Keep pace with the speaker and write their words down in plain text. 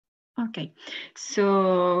Okay,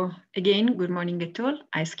 so again, good morning at all.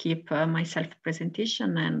 I skip my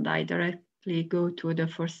self-presentation and I directly go to the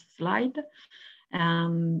first slide.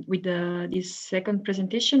 With this second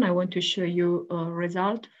presentation, I want to show you a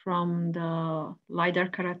result from the Lidar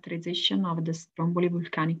characterization of the Stromboli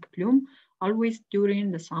volcanic plume, always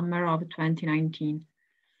during the summer of 2019.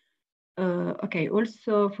 Okay,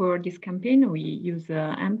 also for this campaign, we use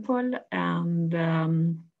Ample and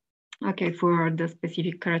okay, for the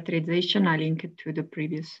specific characterization, I link it to the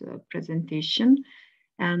previous presentation.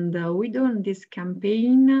 And we done this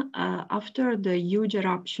campaign after the huge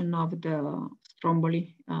eruption of the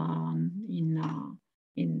Stromboli in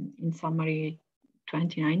summer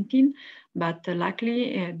 2019. But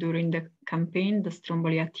luckily, during the campaign, the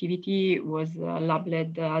Stromboli activity was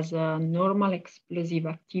labeled as a normal explosive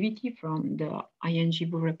activity from the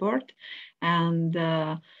INGV report. And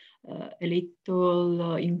a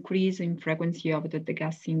little increase in frequency of the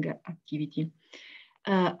degassing activity.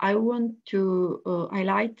 I want to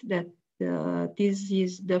highlight that this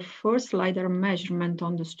is the first LiDAR measurement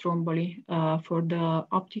on the Stromboli for the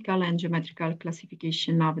optical and geometrical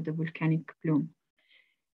classification of the volcanic plume.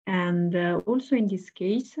 And also in this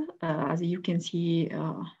case, as you can see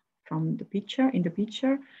from the picture,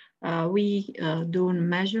 we do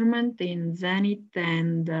measurement in zenith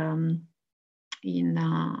and in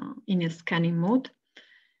a scanning mode,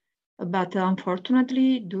 but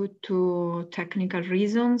unfortunately, due to technical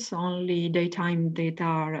reasons, only daytime data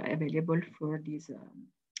are available for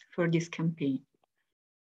this campaign.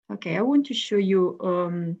 Okay, I want to show you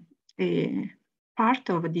a part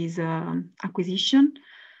of this acquisition,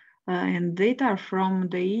 and data are from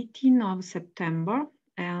the 18th of September,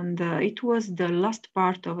 and it was the last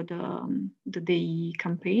part of the day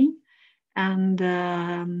campaign, and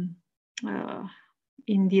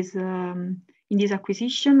in this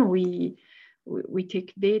acquisition, we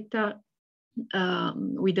take data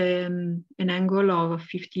with an angle of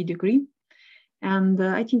 50 degrees, and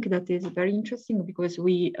I think that is very interesting because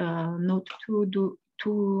we note two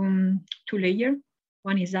layers.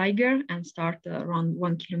 One is higher and start around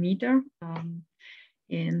 1 kilometer,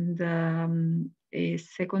 and a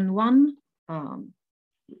second one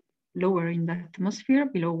lower in the atmosphere,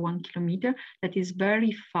 below 1 kilometer, that is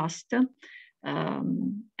very fast.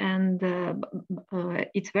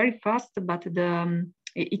 It's very fast, but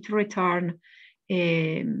it returns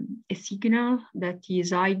a signal that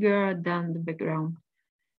is higher than the background.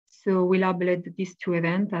 So we labeled these two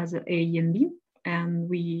events as A and B, and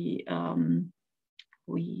we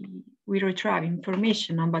retrieve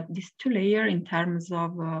information about these two layers in terms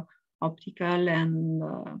of optical and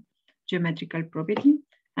geometrical property.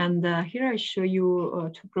 And here I show you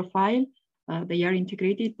two profiles. They are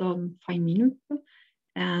integrated on 5 minutes.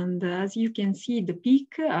 And as you can see, the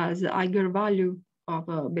peak has a higher value of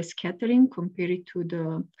backscattering compared to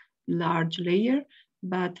the large layer.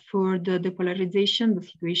 But for the depolarization, the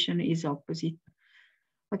situation is opposite.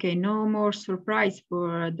 Okay, no more surprise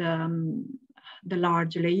for the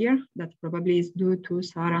large layer that probably is due to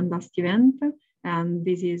Saharan dust event. And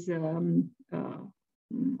this is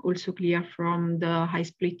also clear from the high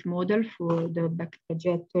split model for the back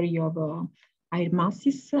trajectory of air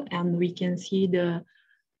masses. And we can see the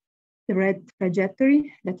red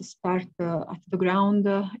trajectory that starts at the ground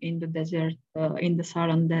in the desert, in the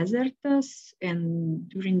Saharan desert. And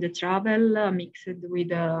during the travel, mixed with,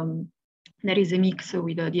 there is a mix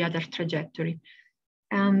with the other trajectory.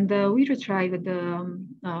 And we retrieved the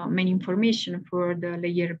main information for the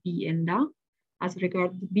layer B and A. As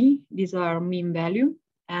regard B, these are mean value.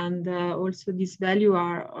 And also these values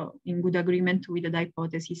are in good agreement with the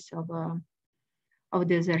hypothesis of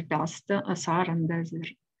desert dust, Saharan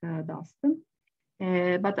desert dust.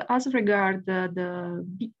 But as regard the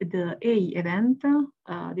A event,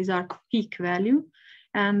 these are peak value.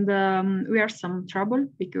 And we are some trouble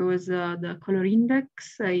because the color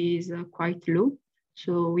index is quite low.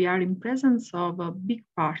 So we are in presence of a big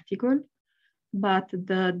particle, but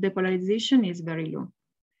the depolarization is very low.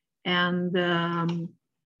 And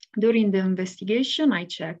during the investigation, I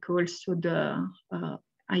check also the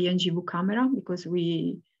INGV camera because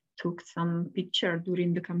we took some picture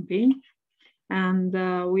during the campaign. And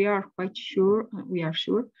we are quite sure,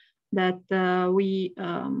 that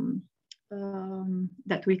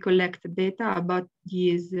we collect data about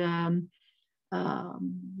this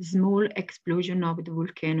small explosion of the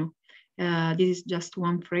volcano. This is just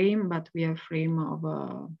one frame, but we have frame of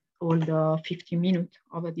all the 50 minutes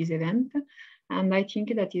of this event. And I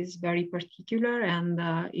think that is very particular and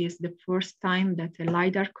is the first time that a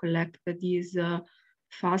LiDAR collected this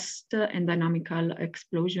fast and dynamical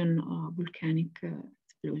explosion, volcanic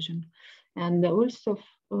explosion. And also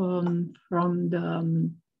from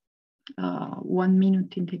the 1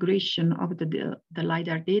 minute integration of the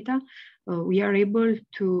Lidar data, we are able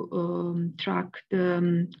to track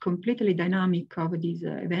the completely dynamic of this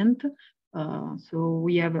event. So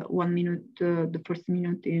we have 1 minute, the first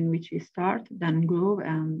minute in which we start, then grow,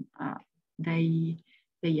 and they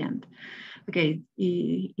end. Okay,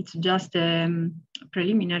 it's just a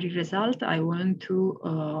preliminary result. I want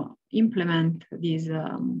to implement this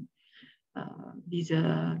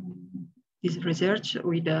research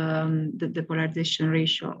with the polarization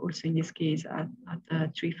ratio, also in this case at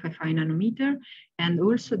 355 nanometer, and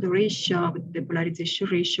also the ratio of the polarization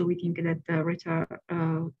ratio. We think that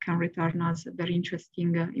can return us very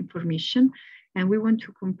interesting information. And we want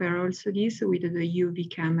to compare also this with the UV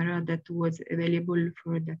camera that was available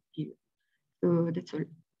for that period. So that's all.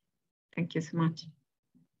 Thank you so much.